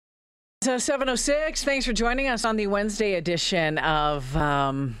So 7:06. Thanks for joining us on the Wednesday edition of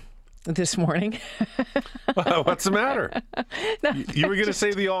This Morning. What's the matter? No, You were going to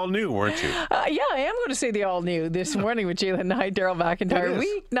say the all new, weren't you? yeah, I am going to say the all new This Morning with Jalen Knight, Daryl McIntyre.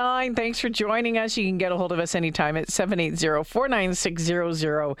 Week 9. Thanks for joining us. You can get a hold of us anytime at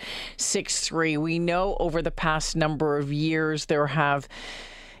 780-496-0063. We know over the past number of years there's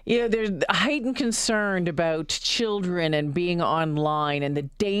heightened concern about children and being online and the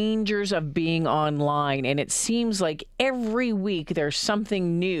dangers of being online. And it seems like every week there's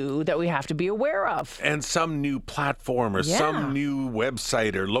something new that we have to be aware of. And some new platform or some new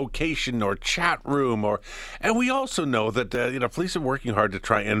website or location or chat room. And we also know that police are working hard to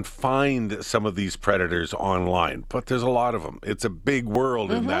try and find some of these predators online. But there's a lot of them. It's a big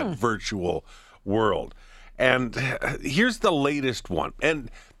world in that virtual world. And here's the latest one. And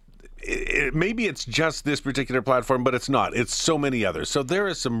maybe it's just this particular platform, but it's not. It's so many others. So there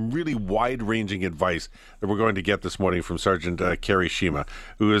is some really wide-ranging advice that we're going to get this morning from Sergeant Kerry Shima,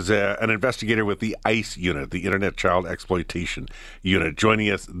 who is an investigator with the ICE unit, the Internet Child Exploitation Unit,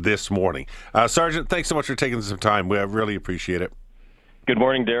 joining us this morning. Sergeant, thanks so much for taking some time. We really appreciate it. Good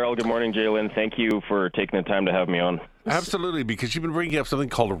morning, Daryl. Good morning, Jalen. Thank you for taking the time to have me on. Absolutely, because you've been bringing up something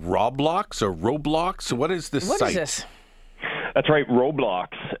called Roblox or Roblox. What is this site? What is this? That's right, Roblox.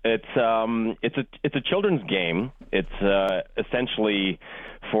 It's a children's game. It's essentially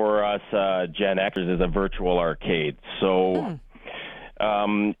for us Gen Xers is a virtual arcade. So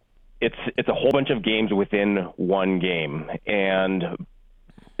it's a whole bunch of games within one game, and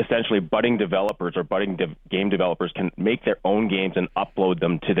essentially budding developers or game developers can make their own games and upload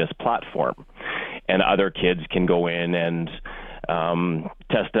them to this platform, and other kids can go in and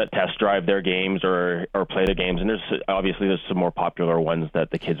test drive their games or play the games. And there's some more popular ones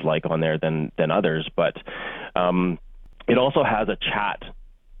that the kids like on there than others. But it also has a chat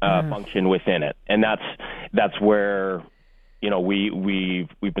function within it, and that's where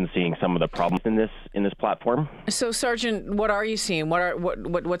we've been seeing some of the problems in this platform. So, Sergeant, what are you seeing?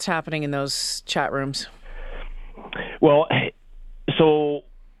 What's happening in those chat rooms? Well, so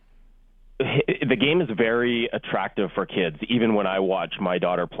the game is very attractive for kids. Even when I watch my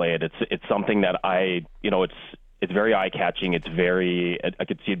daughter play it, it's something that it's very eye-catching. I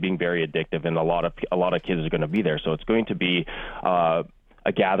could see it being very addictive, and a lot of kids are going to be there. So it's going to be a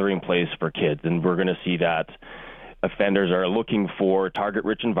gathering place for kids, and we're going to see that offenders are looking for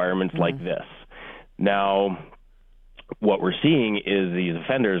target-rich environments like this. Now, what we're seeing is these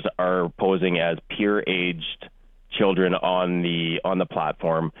offenders are posing as peer-aged children on the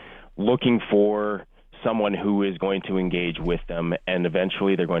platform, looking for someone who is going to engage with them, and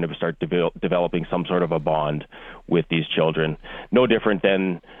eventually they're going to start developing some sort of a bond with these children. No different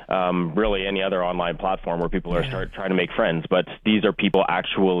than really any other online platform where people are trying to make friends, but these are people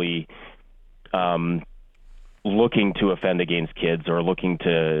actually looking to offend against kids or looking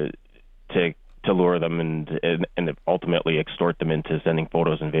to lure them and ultimately extort them into sending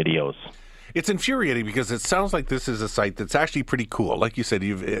photos and videos. It's infuriating because it sounds like this is a site that's actually pretty cool. Like you said,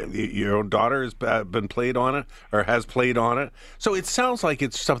 your own daughter has been played on it or has played on it. So it sounds like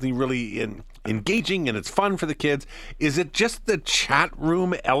it's something really engaging and it's fun for the kids. Is it just the chat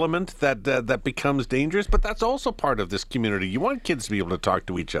room element that becomes dangerous? But that's also part of this community. You want kids to be able to talk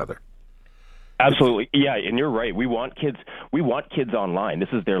to each other. Absolutely. Yeah, and you're right. We want kids online.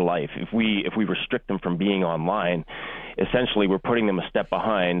 This is their life. If we restrict them from being online, essentially we're putting them a step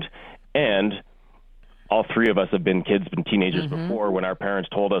behind. And all three of us have been teenagers before when our parents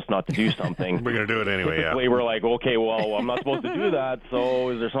told us not to do something. We're going to do it anyway, typically, we're like, okay, well, I'm not supposed to do that, so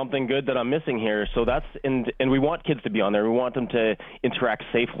is there something good that I'm missing here? So and we want kids to be on there. We want them to interact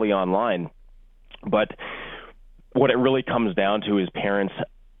safely online. But what it really comes down to is parents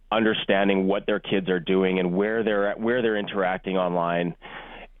understanding what their kids are doing and where they're interacting online.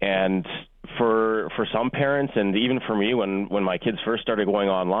 And for some parents, and even for me, when my kids first started going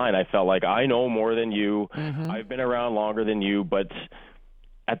online, I felt like I know more than you. I've been around longer than you. But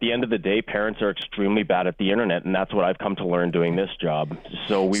at the end of the day, parents are extremely bad at the internet, and that's what I've come to learn doing this job.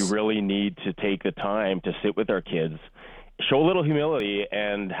 So we really need to take the time to sit with our kids, show a little humility,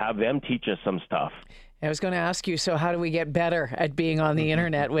 and have them teach us some stuff. I was going to ask you, so how do we get better at being on the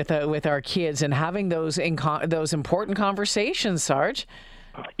internet with our kids and having those important conversations, Sarge?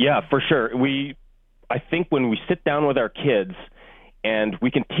 Yeah, for sure. I think when we sit down with our kids and we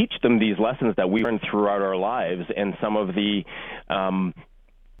can teach them these lessons that we learned throughout our lives and some of the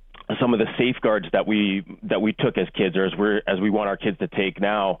safeguards that we took as kids, or as we want our kids to take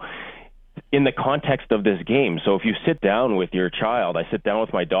now, in the context of this game. So if you sit down with your child, I sit down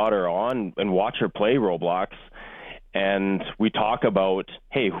with my daughter and watch her play Roblox, and we talk about,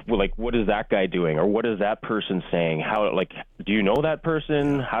 hey, like, what is that guy doing, or what is that person saying? How, like, do you know that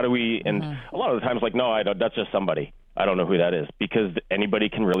person? How do we? And a lot of the times, like, no, I don't. That's just somebody. I don't know who that is, because anybody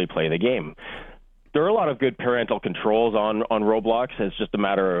can really play the game. There are a lot of good parental controls on Roblox. It's just a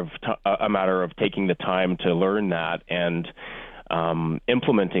matter of taking the time to learn that and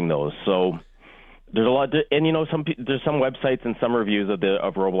implementing those. So there's a lot, and there's some websites and some reviews of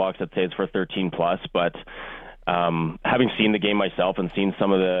Roblox that say it's for 13 plus, but having seen the game myself and seen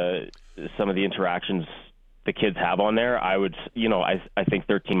some of the interactions the kids have on there, I think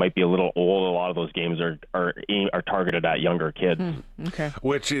 13 might be a little old. A lot of those games are targeted at younger kids. Okay.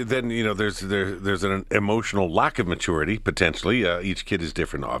 Which then, there's an emotional lack of maturity potentially. Each kid is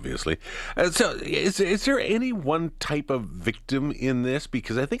different, obviously. So is there any one type of victim in this?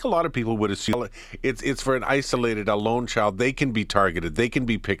 Because I think a lot of people would assume it's for an isolated, a lone child. They can be targeted. They can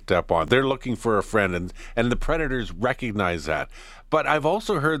be picked up on. They're looking for a friend, and the predators recognize that. But I've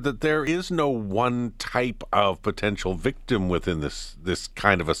also heard that there is no one type of potential victim within this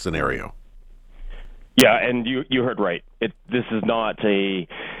kind of a scenario. Yeah, and you heard right. This is not there's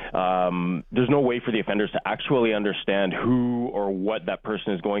no way for the offenders to actually understand who or what that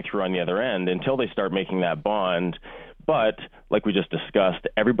person is going through on the other end until they start making that bond. But like we just discussed,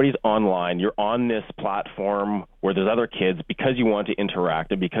 everybody's online. You're on this platform where there's other kids because you want to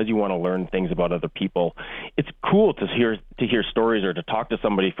interact and because you want to learn things about other people. It's cool to hear stories or to talk to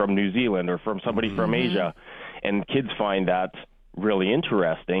somebody from New Zealand or from somebody from Asia, and kids find that really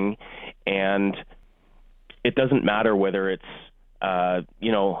interesting. And it doesn't matter whether it's a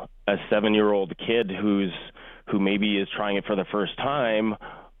 7-year-old kid who maybe is trying it for the first time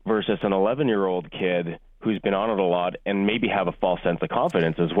versus an 11-year-old kid who's been on it a lot and maybe have a false sense of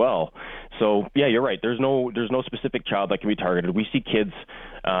confidence as well. So yeah, you're right. There's no specific child that can be targeted. We see kids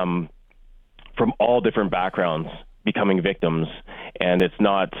from all different backgrounds becoming victims, and it's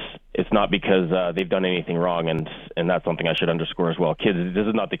not because they've done anything wrong, and that's something I should underscore as well. Kids, this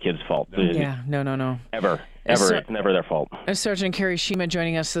is not the kids' fault. Yeah, no. Ever. It's never their fault. Sergeant Kerry Shima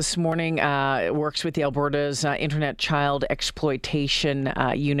joining us this morning, works with the Alberta's Internet Child Exploitation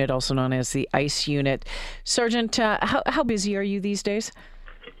Unit, also known as the ICE Unit. Sergeant, how busy are you these days?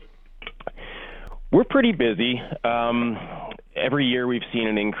 We're pretty busy. Every year we've seen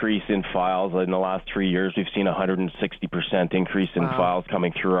an increase in files. In the last 3 years, we've seen a 160% increase in files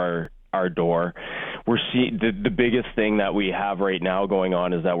coming through our door. We're seeing the biggest thing that we have right now going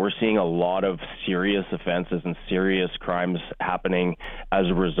on is that we're seeing a lot of serious offenses and serious crimes happening as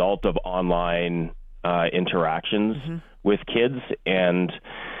a result of online interactions with kids. And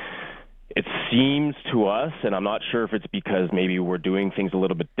it seems to us, and I'm not sure if it's because maybe we're doing things a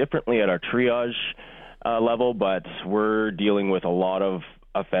little bit differently at our triage level, but we're dealing with a lot of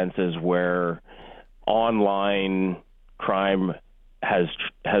offenses where online crime has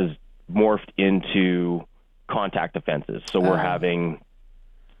morphed into contact offenses. So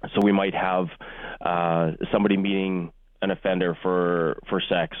we might have somebody meeting an offender for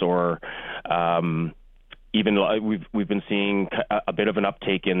sex, or even we've been seeing a bit of an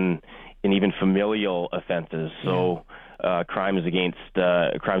uptake in even familial offenses. So crimes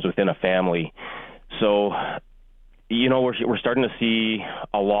within a family. So, we're starting to see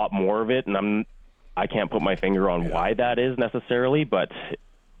a lot more of it, and I can't put my finger on why that is necessarily, but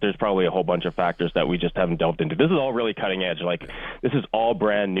there's probably a whole bunch of factors that we just haven't delved into. This is all really cutting edge. Like, this is all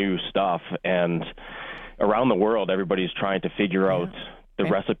brand new stuff, and around the world, everybody's trying to figure out the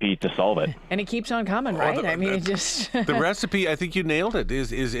recipe to solve it. And it keeps on coming, right? The recipe, I think you nailed it,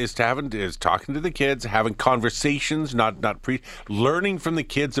 is talking to the kids, having conversations, not learning from the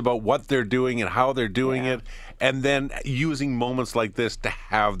kids about what they're doing and how they're doing it, and then using moments like this to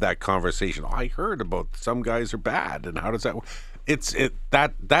have that conversation. I heard about some guys are bad, and how does that work?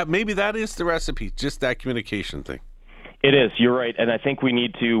 Maybe that is the recipe, just that communication thing. It is. You're right. And I think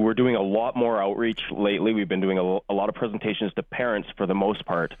we're doing a lot more outreach lately. We've been doing a lot of presentations to parents for the most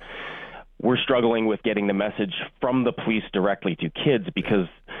part. We're struggling with getting the message from the police directly to kids because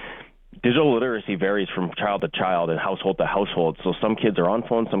digital literacy varies from child to child and household to household. So some kids are on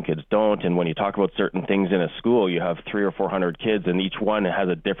phones, some kids don't. And when you talk about certain things in a school, you have 300 or 400 kids, and each one has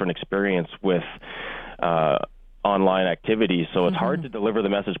a different experience with online activities, so it's hard to deliver the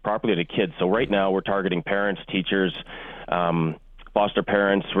message properly to kids. So right now we're targeting parents, teachers, foster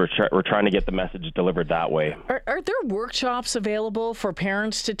parents. We're trying to get the message delivered that way. Are there workshops available for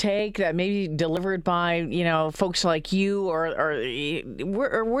parents to take that may be delivered by folks like you, or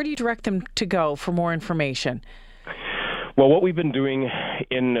where do you direct them to go for more information? Well, what we've been doing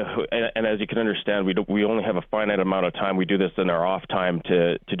and as you can understand, we only have a finite amount of time. We do this in our off time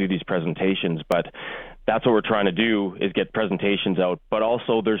to do these presentations, but that's what we're trying to do, is get presentations out. But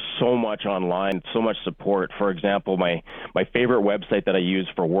also there's so much online, so much support. For example, my favorite website that I use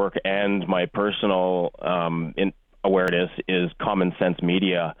for work and my personal awareness is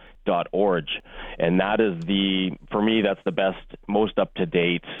commonsensemedia.org. And that is for me, that's the best, most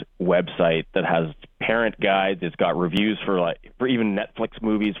up-to-date website that has parent guides. It's got reviews for even Netflix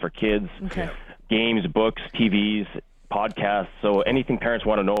movies for kids, games, books, TVs, podcasts. So anything parents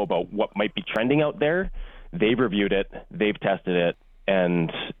want to know about what might be trending out there, they've reviewed it, they've tested it,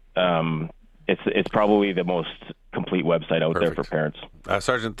 and it's probably the most complete website out there for parents.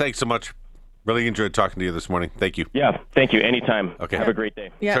 Sergeant, thanks so much. Really enjoyed talking to you this morning. Thank you. Yeah, thank you. Anytime. Okay. Have a great day.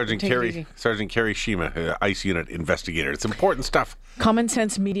 Yeah, Sergeant Kerry Shima, ICE Unit Investigator. It's important stuff.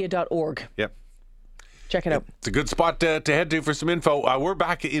 commonsensemedia.org. Yep. Check it out. It's a good spot to head to for some info. We're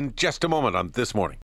back in just a moment on This Morning.